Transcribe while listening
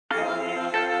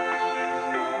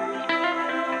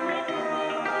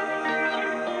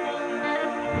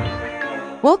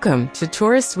Welcome to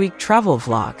Tourist Week Travel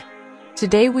Vlog.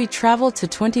 Today we travel to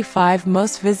 25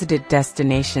 most visited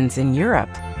destinations in Europe.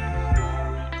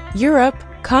 Europe,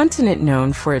 continent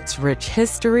known for its rich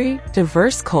history,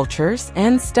 diverse cultures,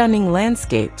 and stunning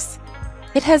landscapes.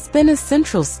 It has been a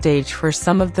central stage for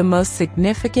some of the most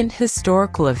significant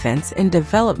historical events and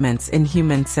developments in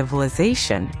human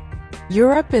civilization.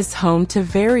 Europe is home to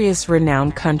various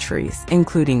renowned countries,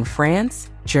 including France,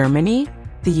 Germany,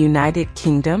 the United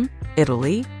Kingdom,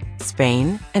 Italy,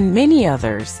 Spain, and many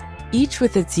others, each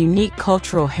with its unique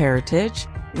cultural heritage,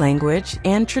 language,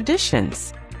 and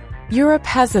traditions. Europe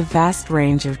has a vast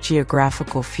range of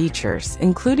geographical features,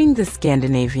 including the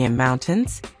Scandinavian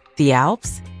Mountains, the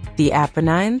Alps, the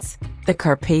Apennines, the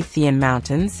Carpathian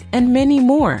Mountains, and many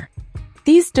more.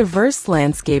 These diverse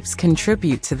landscapes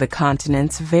contribute to the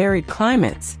continent's varied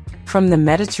climates, from the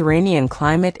Mediterranean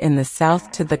climate in the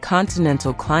south to the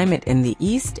continental climate in the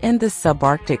east and the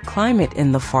subarctic climate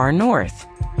in the far north.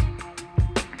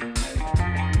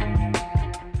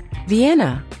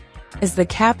 Vienna is the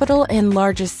capital and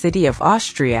largest city of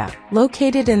Austria,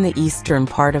 located in the eastern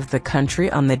part of the country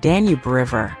on the Danube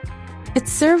River. It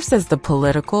serves as the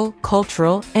political,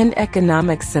 cultural, and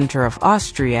economic center of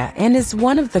Austria and is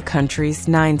one of the country's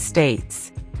 9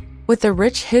 states. With a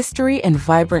rich history and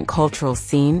vibrant cultural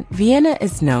scene, Vienna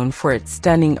is known for its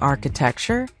stunning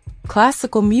architecture,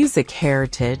 classical music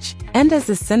heritage, and as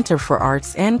a center for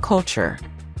arts and culture.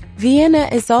 Vienna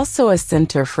is also a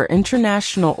center for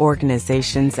international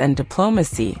organizations and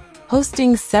diplomacy,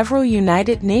 hosting several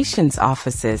United Nations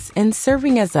offices and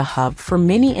serving as a hub for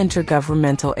many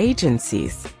intergovernmental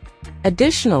agencies.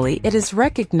 Additionally, it is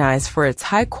recognized for its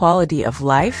high quality of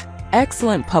life,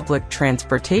 excellent public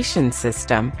transportation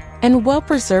system, and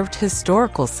well-preserved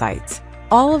historical sites,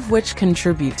 all of which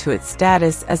contribute to its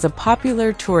status as a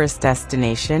popular tourist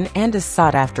destination and a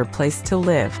sought-after place to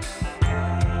live.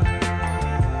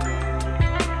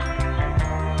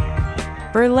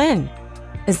 Berlin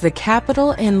is the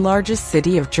capital and largest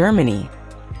city of Germany.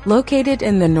 Located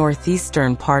in the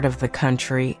northeastern part of the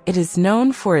country, it is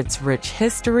known for its rich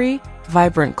history,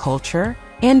 vibrant culture,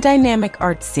 and dynamic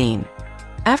art scene.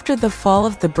 After the fall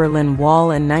of the Berlin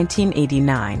Wall in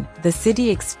 1989, the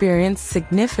city experienced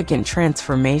significant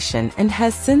transformation and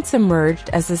has since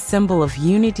emerged as a symbol of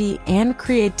unity and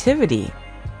creativity.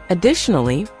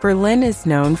 Additionally, Berlin is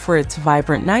known for its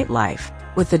vibrant nightlife,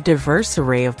 with a diverse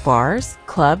array of bars,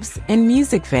 clubs, and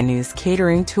music venues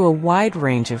catering to a wide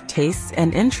range of tastes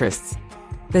and interests.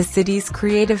 The city's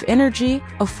creative energy,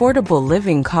 affordable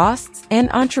living costs, and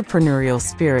entrepreneurial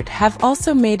spirit have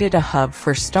also made it a hub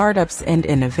for startups and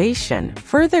innovation,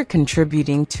 further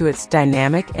contributing to its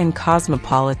dynamic and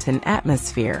cosmopolitan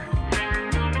atmosphere.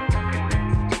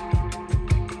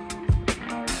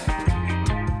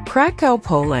 Krakow,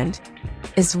 Poland,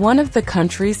 is one of the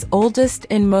country's oldest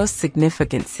and most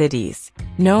significant cities,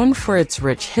 known for its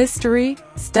rich history,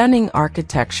 stunning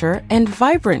architecture, and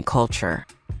vibrant culture.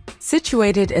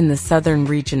 Situated in the southern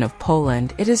region of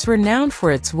Poland, it is renowned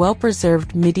for its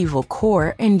well-preserved medieval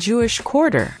core and Jewish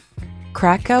quarter.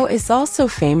 Krakow is also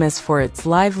famous for its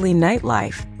lively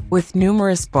nightlife, with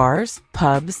numerous bars,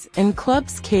 pubs, and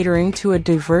clubs catering to a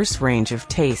diverse range of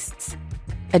tastes.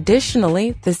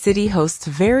 Additionally, the city hosts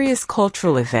various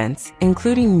cultural events,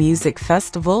 including music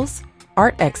festivals,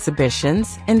 art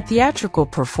exhibitions, and theatrical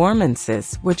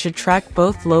performances, which attract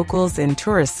both locals and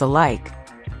tourists alike.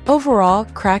 Overall,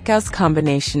 Krakow's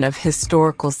combination of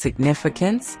historical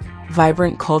significance,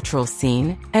 vibrant cultural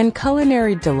scene, and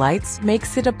culinary delights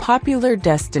makes it a popular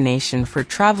destination for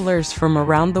travelers from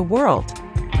around the world.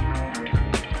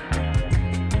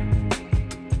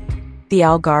 The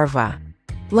Algarve,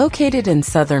 located in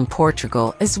southern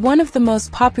Portugal, is one of the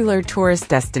most popular tourist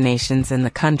destinations in the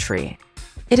country.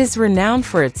 It is renowned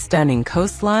for its stunning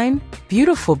coastline,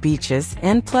 beautiful beaches,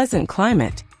 and pleasant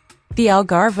climate. The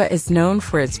Algarve is known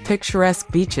for its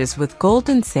picturesque beaches with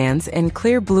golden sands and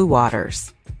clear blue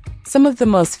waters. Some of the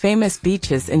most famous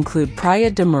beaches include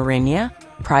Praia de Marinha,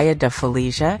 Praia da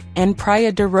Felicia, and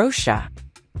Praia de Rocha.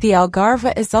 The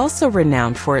Algarve is also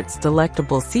renowned for its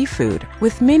delectable seafood,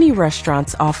 with many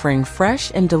restaurants offering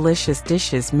fresh and delicious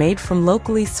dishes made from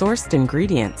locally sourced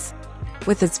ingredients.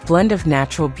 With its blend of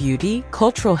natural beauty,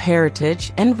 cultural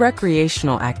heritage, and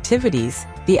recreational activities,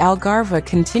 the Algarve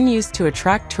continues to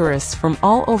attract tourists from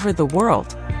all over the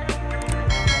world.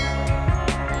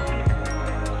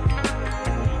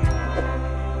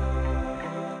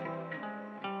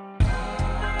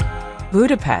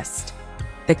 Budapest,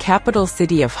 the capital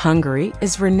city of Hungary,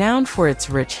 is renowned for its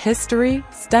rich history,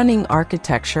 stunning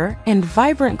architecture, and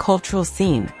vibrant cultural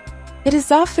scene. It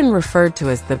is often referred to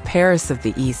as the Paris of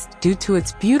the East due to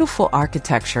its beautiful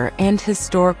architecture and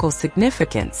historical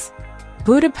significance.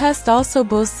 Budapest also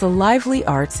boasts a lively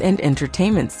arts and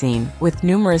entertainment scene, with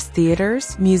numerous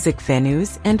theaters, music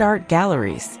venues, and art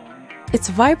galleries. Its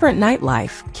vibrant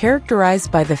nightlife,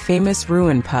 characterized by the famous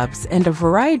ruin pubs and a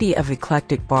variety of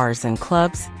eclectic bars and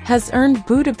clubs, has earned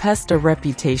Budapest a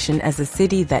reputation as a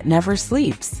city that never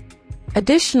sleeps.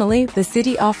 Additionally, the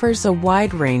city offers a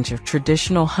wide range of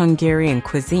traditional Hungarian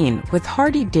cuisine with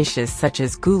hearty dishes such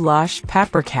as goulash,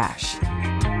 paprikash.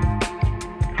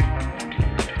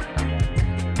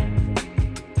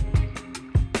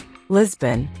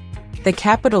 Lisbon, the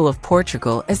capital of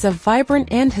Portugal, is a vibrant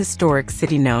and historic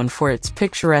city known for its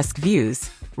picturesque views,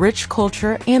 rich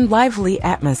culture, and lively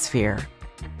atmosphere.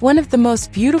 One of the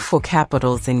most beautiful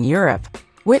capitals in Europe,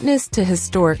 witness to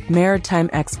historic maritime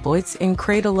exploits and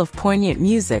cradle of poignant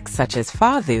music such as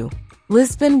fado,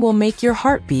 Lisbon will make your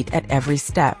heart beat at every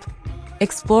step.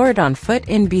 Explore it on foot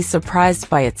and be surprised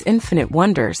by its infinite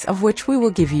wonders, of which we will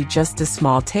give you just a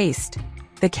small taste.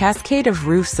 The cascade of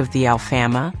roofs of the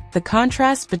Alfama, the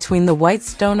contrast between the white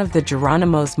stone of the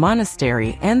Geronimos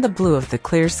Monastery and the blue of the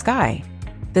clear sky,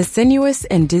 the sinuous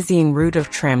and dizzying route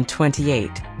of Tram 28,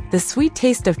 the sweet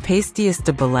taste of pastéis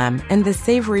de Belém, and the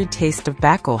savory taste of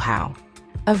bacalhau.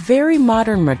 A very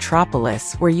modern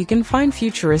metropolis where you can find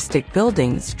futuristic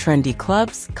buildings, trendy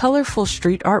clubs, colorful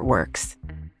street artworks.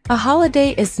 A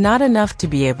holiday is not enough to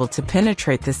be able to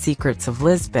penetrate the secrets of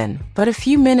Lisbon, but a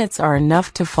few minutes are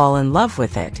enough to fall in love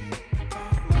with it.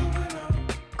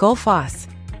 Gullfoss,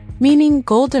 meaning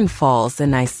Golden Falls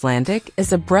in Icelandic,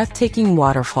 is a breathtaking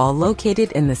waterfall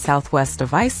located in the southwest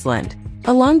of Iceland,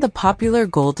 along the popular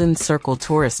Golden Circle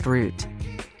tourist route.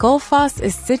 Gullfoss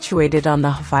is situated on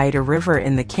the Hvaida River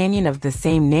in the canyon of the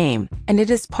same name, and it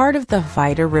is part of the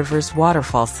Hvaida River's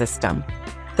waterfall system.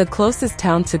 The closest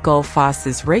town to Gullfoss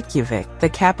is Reykjavik, the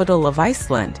capital of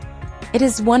Iceland. It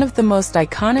is one of the most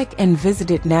iconic and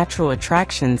visited natural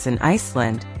attractions in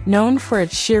Iceland, known for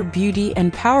its sheer beauty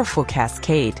and powerful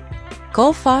cascade.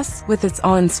 Gullfoss, with its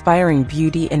awe-inspiring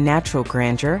beauty and natural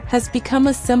grandeur, has become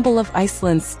a symbol of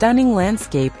Iceland's stunning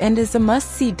landscape and is a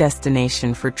must-see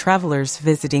destination for travelers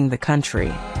visiting the country.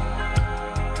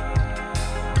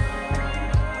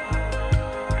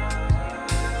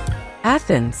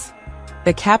 Athens,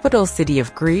 the capital city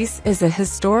of Greece, is a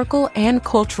historical and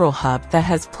cultural hub that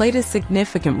has played a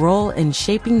significant role in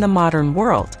shaping the modern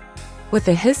world. With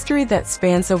a history that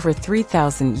spans over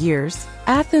 3,000 years,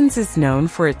 Athens is known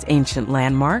for its ancient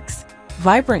landmarks,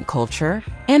 vibrant culture,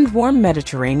 and warm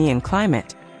Mediterranean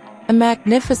climate. A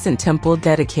magnificent temple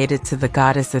dedicated to the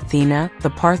goddess Athena, the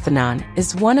Parthenon,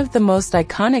 is one of the most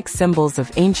iconic symbols of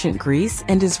ancient Greece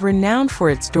and is renowned for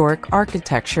its Doric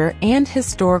architecture and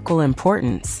historical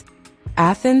importance.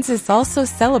 Athens is also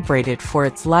celebrated for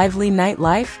its lively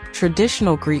nightlife,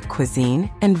 traditional Greek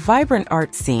cuisine, and vibrant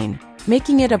art scene,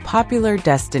 making it a popular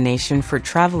destination for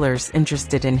travelers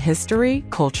interested in history,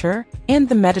 culture, and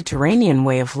the Mediterranean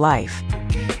way of life.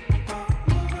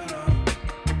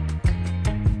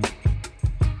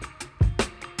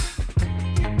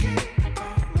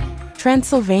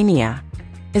 Transylvania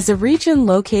is a region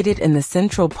located in the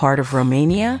central part of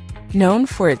Romania, known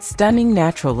for its stunning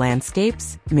natural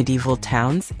landscapes, medieval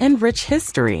towns, and rich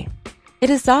history. It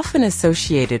is often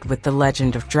associated with the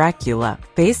legend of Dracula,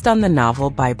 based on the novel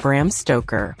by Bram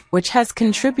Stoker, which has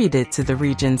contributed to the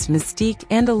region's mystique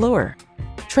and allure.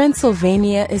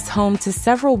 Transylvania is home to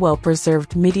several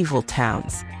well-preserved medieval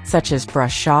towns, such as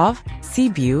Brasov,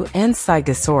 Sibiu, and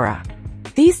Sighisoara.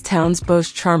 These towns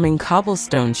boast charming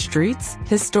cobblestone streets,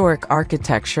 historic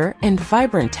architecture, and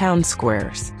vibrant town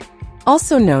squares.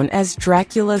 Also known as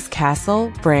Dracula's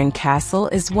Castle, Bran Castle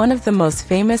is one of the most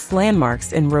famous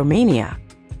landmarks in Romania.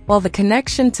 While the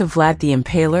connection to Vlad the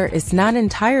Impaler is not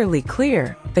entirely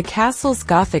clear, the castle's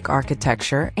Gothic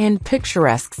architecture and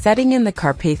picturesque setting in the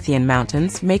Carpathian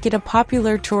Mountains make it a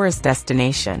popular tourist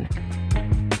destination.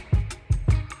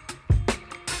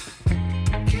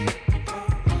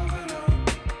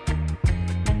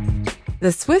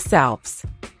 The Swiss Alps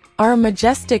are a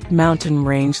majestic mountain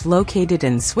range located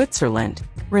in Switzerland,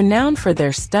 renowned for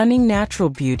their stunning natural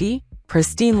beauty,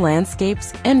 pristine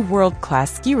landscapes, and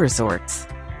world-class ski resorts.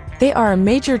 They are a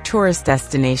major tourist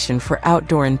destination for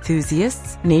outdoor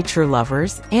enthusiasts, nature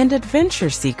lovers, and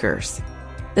adventure seekers.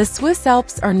 The Swiss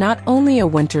Alps are not only a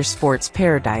winter sports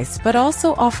paradise but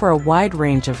also offer a wide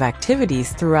range of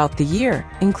activities throughout the year,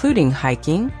 including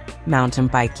hiking, mountain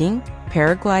biking,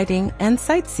 paragliding, and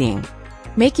sightseeing,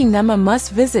 making them a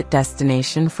must-visit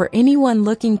destination for anyone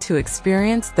looking to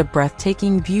experience the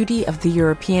breathtaking beauty of the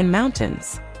European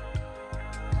mountains.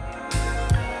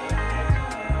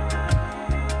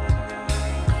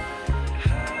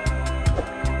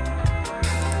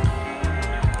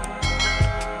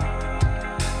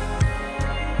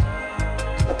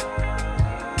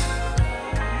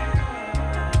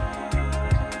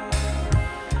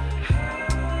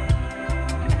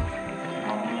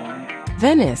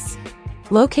 Venice,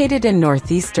 located in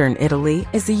northeastern Italy,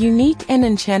 is a unique and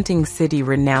enchanting city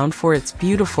renowned for its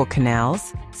beautiful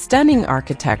canals, stunning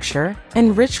architecture,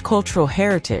 and rich cultural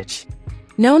heritage.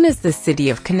 Known as the City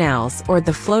of Canals or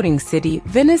the Floating City,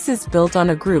 Venice is built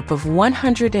on a group of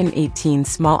 118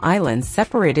 small islands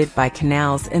separated by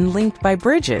canals and linked by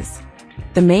bridges.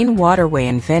 The main waterway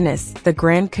in Venice, the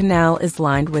Grand Canal, is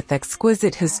lined with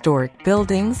exquisite historic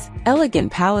buildings,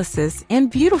 elegant palaces, and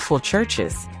beautiful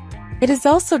churches. It is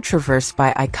also traversed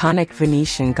by iconic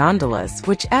Venetian gondolas,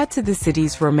 which add to the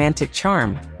city's romantic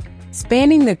charm.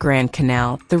 Spanning the Grand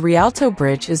Canal, the Rialto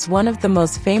Bridge is one of the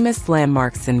most famous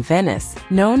landmarks in Venice,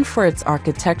 known for its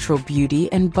architectural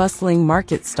beauty and bustling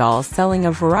market stalls selling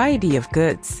a variety of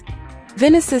goods.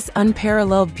 Venice's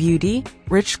unparalleled beauty,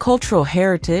 rich cultural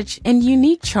heritage, and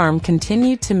unique charm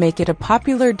continue to make it a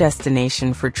popular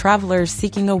destination for travelers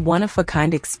seeking a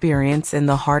one-of-a-kind experience in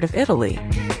the heart of Italy.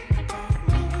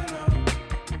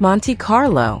 Monte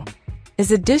Carlo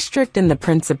is a district in the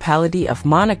Principality of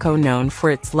Monaco known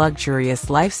for its luxurious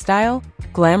lifestyle,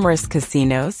 glamorous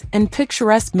casinos, and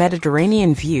picturesque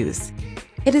Mediterranean views.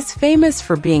 It is famous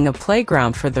for being a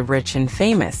playground for the rich and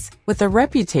famous, with a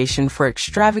reputation for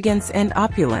extravagance and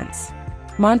opulence.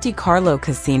 Monte Carlo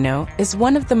Casino is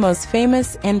one of the most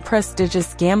famous and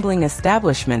prestigious gambling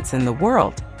establishments in the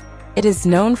world. It is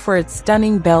known for its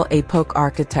stunning Belle Époque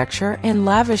architecture and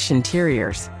lavish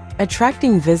interiors,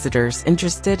 attracting visitors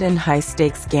interested in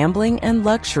high-stakes gambling and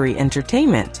luxury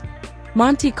entertainment.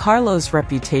 Monte Carlo's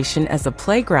reputation as a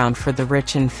playground for the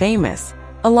rich and famous,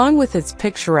 along with its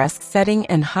picturesque setting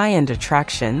and high-end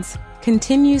attractions,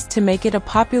 continues to make it a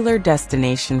popular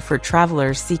destination for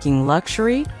travelers seeking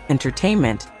luxury,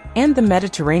 entertainment, and the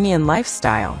Mediterranean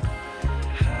lifestyle.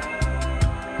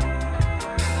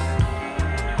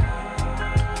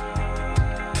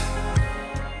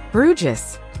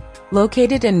 Bruges,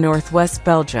 located in northwest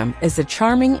Belgium, is a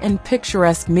charming and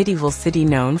picturesque medieval city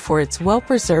known for its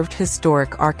well-preserved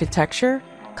historic architecture,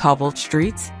 cobbled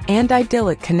streets, and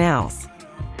idyllic canals.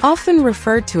 Often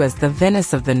referred to as the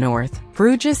Venice of the North,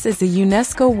 Bruges is a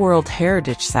UNESCO World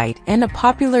Heritage Site and a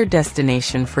popular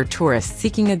destination for tourists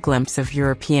seeking a glimpse of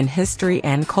European history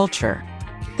and culture.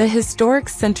 The historic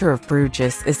center of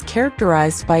Bruges is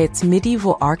characterized by its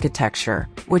medieval architecture,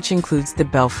 which includes the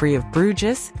Belfry of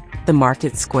Bruges, the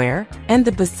Market Square, and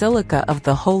the Basilica of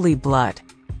the Holy Blood.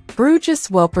 Bruges'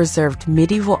 well-preserved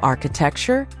medieval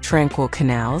architecture, tranquil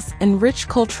canals, and rich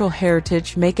cultural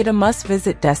heritage make it a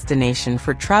must-visit destination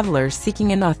for travelers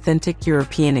seeking an authentic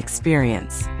European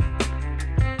experience.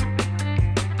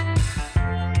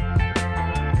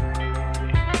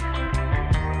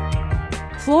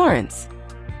 Florence,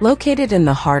 located in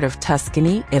the heart of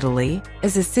Tuscany, Italy,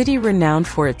 is a city renowned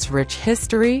for its rich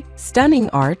history, stunning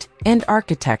art, and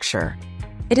architecture.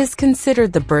 It is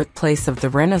considered the birthplace of the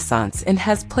Renaissance and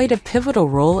has played a pivotal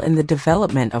role in the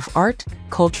development of art,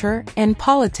 culture, and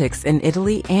politics in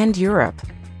Italy and Europe.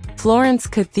 Florence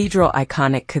Cathedral,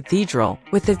 iconic cathedral,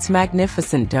 with its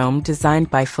magnificent dome designed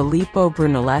by Filippo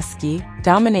Brunelleschi,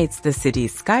 dominates the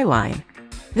city's skyline.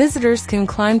 Visitors can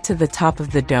climb to the top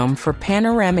of the dome for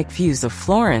panoramic views of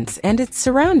Florence and its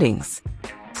surroundings.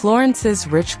 Florence's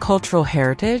rich cultural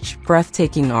heritage,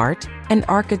 breathtaking art, and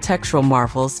architectural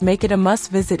marvels make it a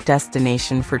must-visit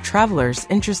destination for travelers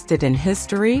interested in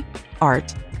history,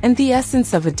 art, and the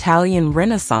essence of Italian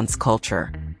Renaissance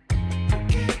culture.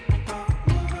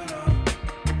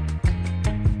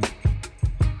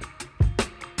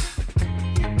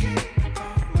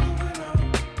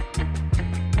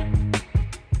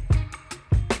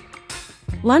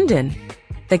 London,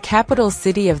 the capital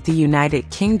city of the United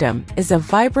Kingdom, is a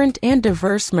vibrant and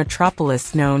diverse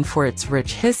metropolis known for its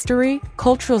rich history,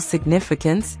 cultural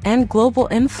significance, and global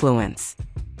influence.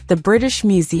 The British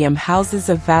Museum houses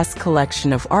a vast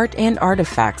collection of art and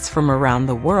artifacts from around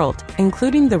the world,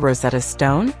 including the Rosetta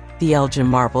Stone, the Elgin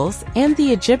marbles, and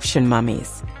the Egyptian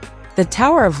mummies. The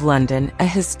Tower of London, a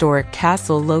historic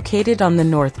castle located on the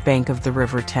north bank of the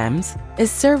River Thames, is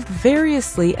served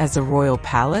variously as a royal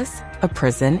palace, a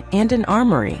prison, and an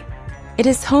armory. It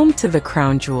is home to the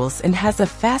crown jewels and has a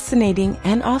fascinating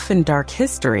and often dark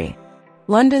history.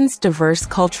 London's diverse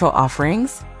cultural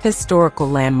offerings, historical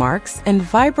landmarks, and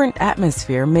vibrant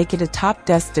atmosphere make it a top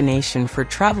destination for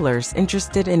travelers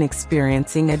interested in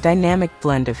experiencing a dynamic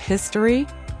blend of history,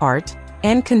 art,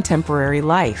 and contemporary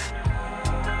life.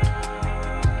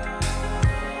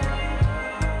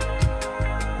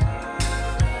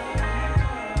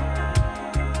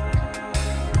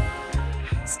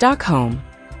 Stockholm,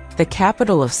 the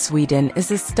capital of Sweden,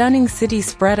 is a stunning city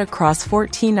spread across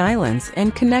 14 islands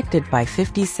and connected by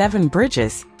 57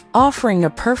 bridges, offering a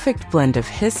perfect blend of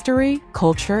history,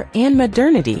 culture, and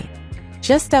modernity.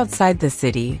 Just outside the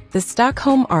city, the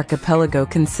Stockholm archipelago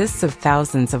consists of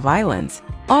thousands of islands,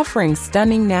 offering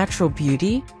stunning natural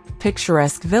beauty,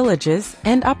 picturesque villages,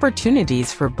 and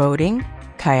opportunities for boating,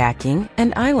 kayaking,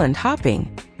 and island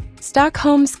hopping.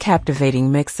 Stockholm's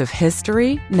captivating mix of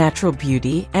history, natural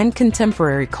beauty, and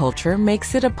contemporary culture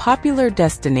makes it a popular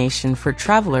destination for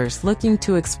travelers looking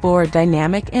to explore a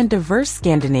dynamic and diverse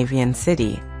Scandinavian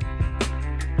city.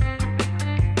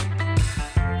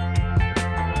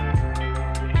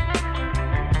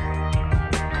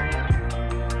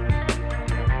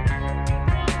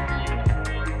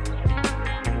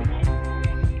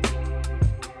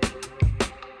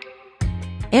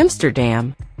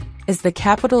 Amsterdam is the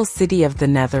capital city of the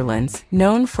Netherlands,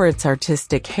 known for its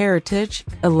artistic heritage,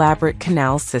 elaborate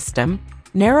canal system,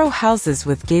 narrow houses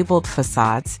with gabled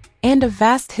facades, and a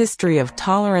vast history of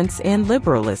tolerance and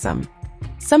liberalism.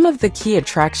 Some of the key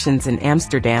attractions in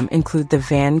Amsterdam include the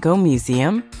Van Gogh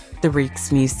Museum, the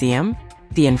Rijksmuseum,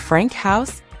 the Anne Frank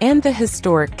House, and the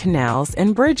historic canals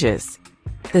and bridges.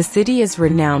 The city is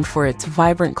renowned for its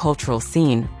vibrant cultural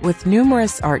scene, with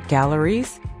numerous art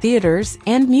galleries, theaters,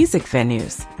 and music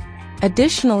venues.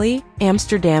 Additionally,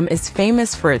 Amsterdam is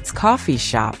famous for its coffee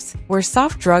shops, where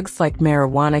soft drugs like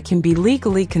marijuana can be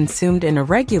legally consumed in a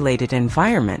regulated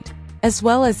environment, as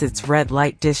well as its red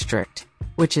light district,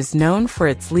 which is known for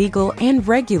its legal and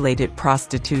regulated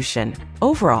prostitution.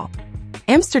 Overall,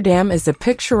 Amsterdam is a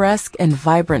picturesque and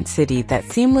vibrant city that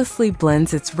seamlessly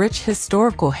blends its rich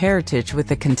historical heritage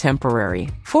with a contemporary,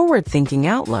 forward-thinking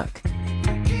outlook.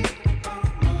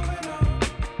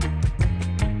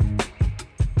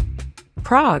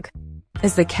 Prague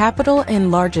is the capital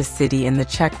and largest city in the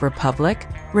Czech Republic,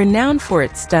 renowned for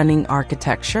its stunning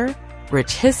architecture,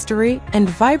 rich history, and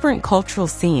vibrant cultural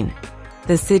scene.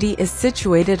 The city is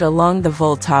situated along the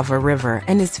Vltava River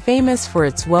and is famous for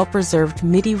its well-preserved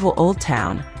medieval old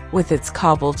town, with its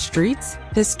cobbled streets,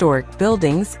 historic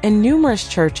buildings, and numerous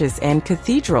churches and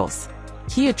cathedrals.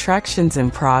 Key attractions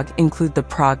in Prague include the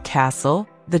Prague Castle,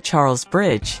 the Charles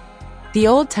Bridge, the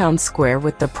Old Town Square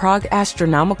with the Prague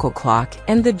Astronomical Clock,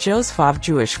 and the Josefov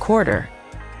Jewish Quarter.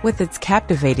 With its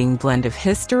captivating blend of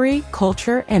history,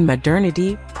 culture, and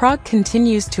modernity, Prague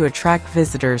continues to attract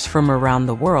visitors from around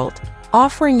the world,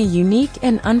 offering a unique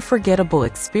and unforgettable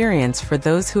experience for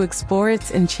those who explore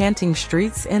its enchanting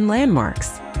streets and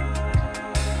landmarks.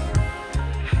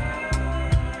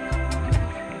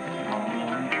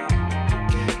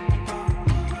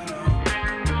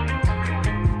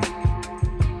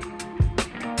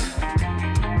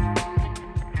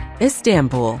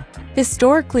 Istanbul,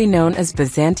 historically known as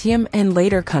Byzantium and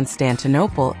later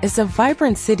Constantinople, is a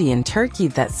vibrant city in Turkey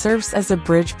that serves as a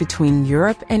bridge between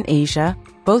Europe and Asia,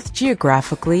 both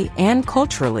geographically and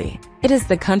culturally. It is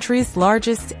the country's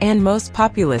largest and most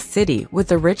populous city,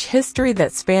 with a rich history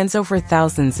that spans over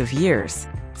thousands of years.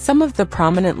 Some of the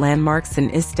prominent landmarks in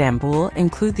Istanbul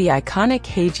include the iconic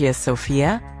Hagia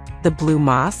Sophia, the Blue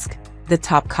Mosque, the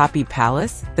Topkapi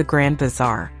Palace, the Grand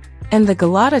Bazaar, and the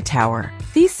Galata Tower.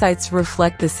 These sites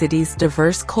reflect the city's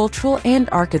diverse cultural and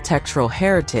architectural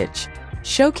heritage,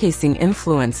 showcasing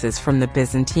influences from the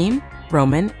Byzantine,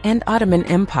 Roman, and Ottoman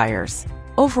empires.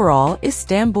 Overall,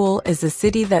 Istanbul is a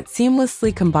city that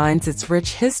seamlessly combines its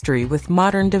rich history with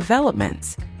modern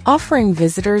developments, offering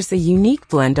visitors a unique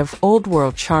blend of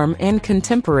old-world charm and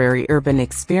contemporary urban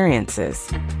experiences.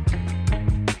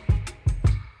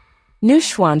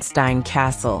 Neuschwanstein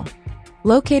Castle,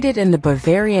 located in the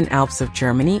Bavarian Alps of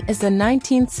Germany, is a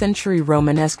 19th-century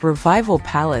Romanesque revival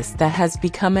palace that has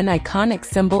become an iconic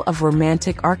symbol of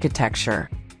Romantic architecture.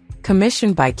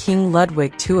 Commissioned by King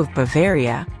Ludwig II of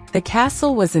Bavaria, the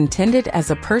castle was intended as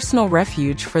a personal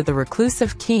refuge for the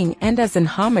reclusive king and as an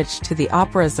homage to the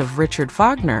operas of Richard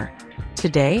Wagner.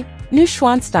 Today,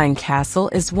 Neuschwanstein Castle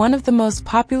is one of the most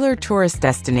popular tourist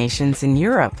destinations in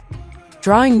Europe,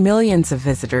 drawing millions of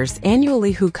visitors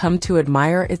annually who come to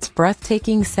admire its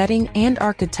breathtaking setting and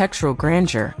architectural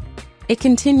grandeur. It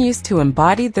continues to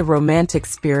embody the Romantic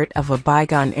spirit of a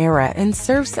bygone era and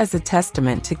serves as a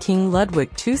testament to King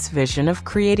Ludwig II's vision of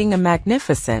creating a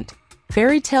magnificent,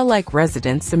 fairy tale-like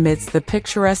residence amidst the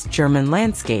picturesque German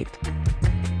landscape.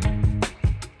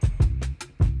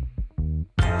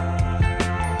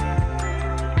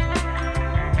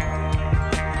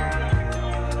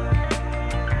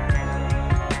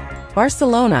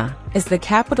 Barcelona is the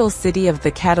capital city of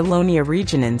the Catalonia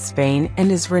region in Spain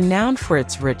and is renowned for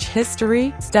its rich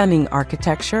history, stunning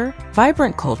architecture,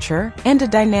 vibrant culture, and a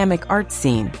dynamic art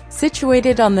scene.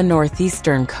 Situated on the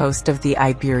northeastern coast of the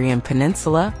Iberian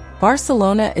Peninsula,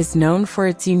 Barcelona is known for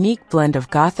its unique blend of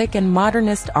Gothic and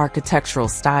modernist architectural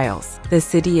styles. The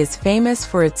city is famous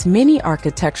for its many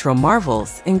architectural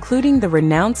marvels, including the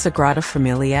renowned Sagrada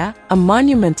Familia, a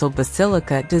monumental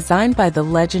basilica designed by the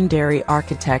legendary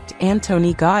architect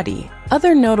Antoni Gaudí.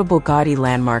 Other notable Gaudí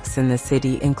landmarks in the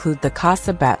city include the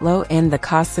Casa Batlló and the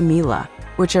Casa Milà,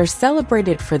 which are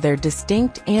celebrated for their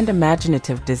distinct and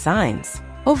imaginative designs.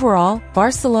 Overall,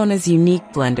 Barcelona's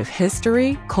unique blend of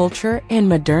history, culture, and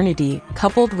modernity,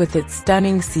 coupled with its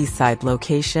stunning seaside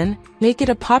location, make it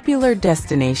a popular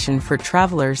destination for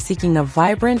travelers seeking a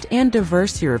vibrant and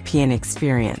diverse European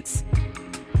experience.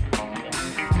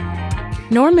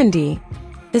 Normandy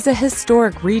is a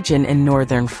historic region in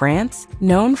northern France,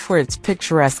 known for its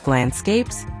picturesque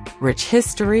landscapes, rich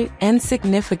history, and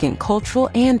significant cultural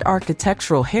and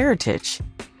architectural heritage.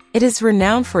 It is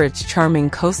renowned for its charming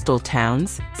coastal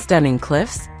towns, stunning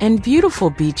cliffs, and beautiful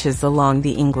beaches along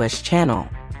the English Channel.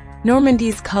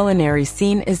 Normandy's culinary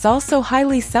scene is also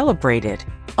highly celebrated,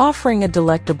 offering a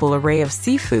delectable array of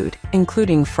seafood,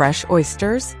 including fresh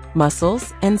oysters,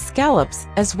 mussels, and scallops,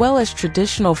 as well as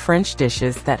traditional French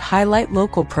dishes that highlight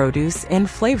local produce and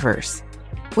flavors.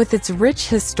 With its rich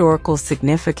historical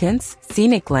significance,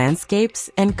 scenic landscapes,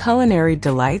 and culinary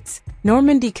delights,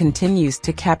 Normandy continues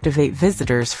to captivate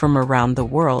visitors from around the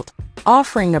world,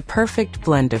 offering a perfect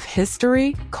blend of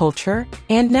history, culture,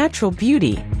 and natural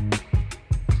beauty.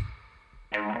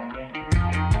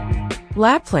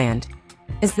 Lapland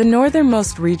is the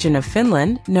northernmost region of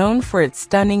Finland, known for its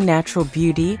stunning natural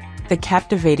beauty, the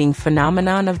captivating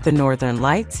phenomenon of the Northern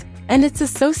Lights, and its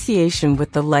association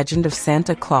with the legend of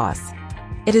Santa Claus.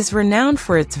 It is renowned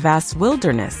for its vast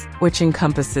wilderness, which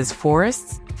encompasses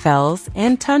forests, fells,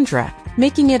 and tundra,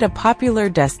 making it a popular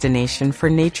destination for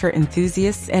nature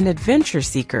enthusiasts and adventure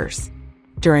seekers.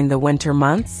 During the winter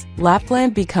months,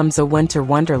 Lapland becomes a winter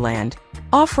wonderland,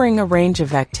 offering a range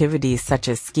of activities such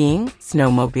as skiing,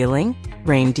 snowmobiling,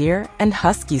 reindeer and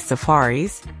husky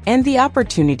safaris, and the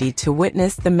opportunity to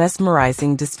witness the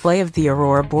mesmerizing display of the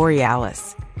aurora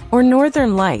borealis, or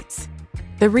northern lights.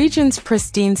 The region's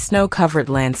pristine snow-covered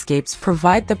landscapes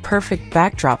provide the perfect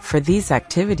backdrop for these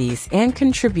activities and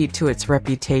contribute to its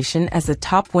reputation as a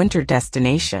top winter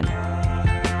destination.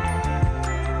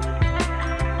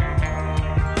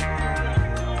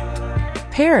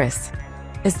 Paris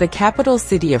is the capital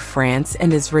city of France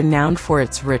and is renowned for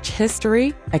its rich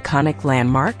history, iconic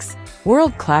landmarks,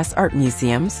 world-class art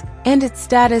museums, and its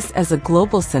status as a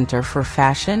global center for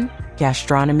fashion,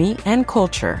 gastronomy, and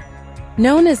culture.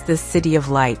 Known as the City of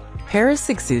Light, Paris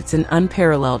exudes an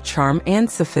unparalleled charm and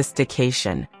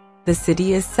sophistication. The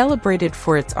city is celebrated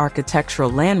for its architectural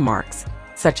landmarks,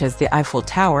 such as the Eiffel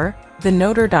Tower, the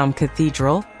Notre Dame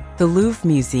Cathedral, the Louvre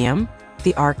Museum,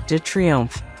 the Arc de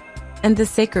Triomphe, and the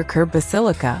Sacré-Cœur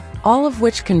Basilica, all of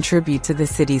which contribute to the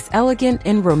city's elegant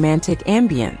and romantic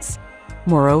ambience.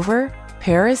 Moreover,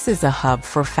 Paris is a hub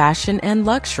for fashion and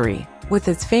luxury, with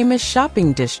its famous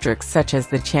shopping districts such as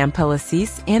the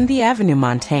Champs-Élysées and the Avenue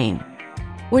Montaigne,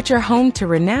 which are home to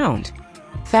renowned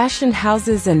fashion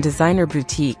houses and designer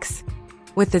boutiques.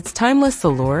 With its timeless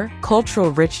allure,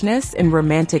 cultural richness, and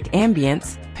romantic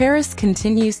ambience, Paris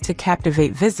continues to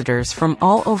captivate visitors from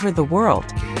all over the world.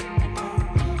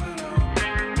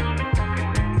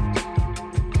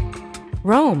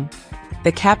 Rome,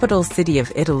 the capital city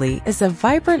of Italy, is a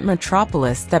vibrant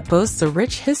metropolis that boasts a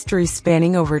rich history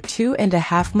spanning over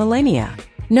 2.5 millennia.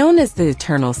 Known as the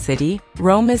Eternal City,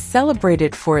 Rome is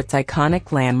celebrated for its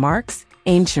iconic landmarks,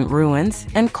 ancient ruins,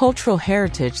 and cultural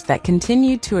heritage that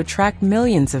continue to attract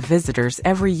millions of visitors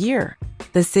every year.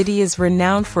 The city is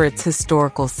renowned for its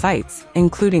historical sites,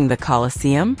 including the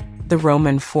Colosseum, the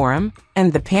Roman Forum,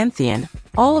 and the Pantheon,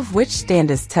 all of which stand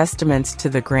as testaments to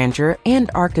the grandeur and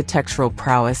architectural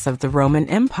prowess of the Roman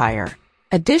Empire.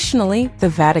 Additionally, the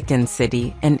Vatican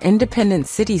City, an independent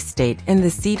city-state and the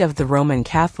seat of the Roman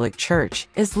Catholic Church,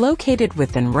 is located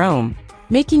within Rome,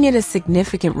 making it a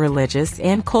significant religious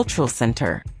and cultural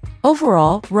center.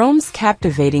 Overall, Rome's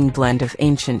captivating blend of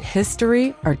ancient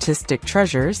history, artistic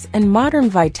treasures, and modern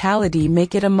vitality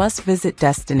make it a must-visit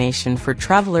destination for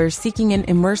travelers seeking an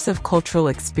immersive cultural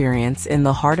experience in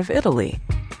the heart of Italy.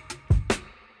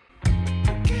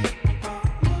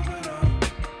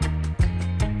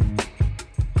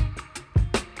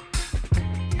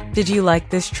 Did you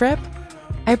like this trip?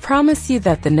 I promise you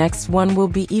that the next one will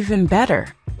be even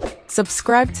better.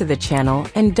 Subscribe to the channel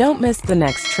and don't miss the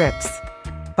next trips.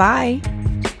 Bye!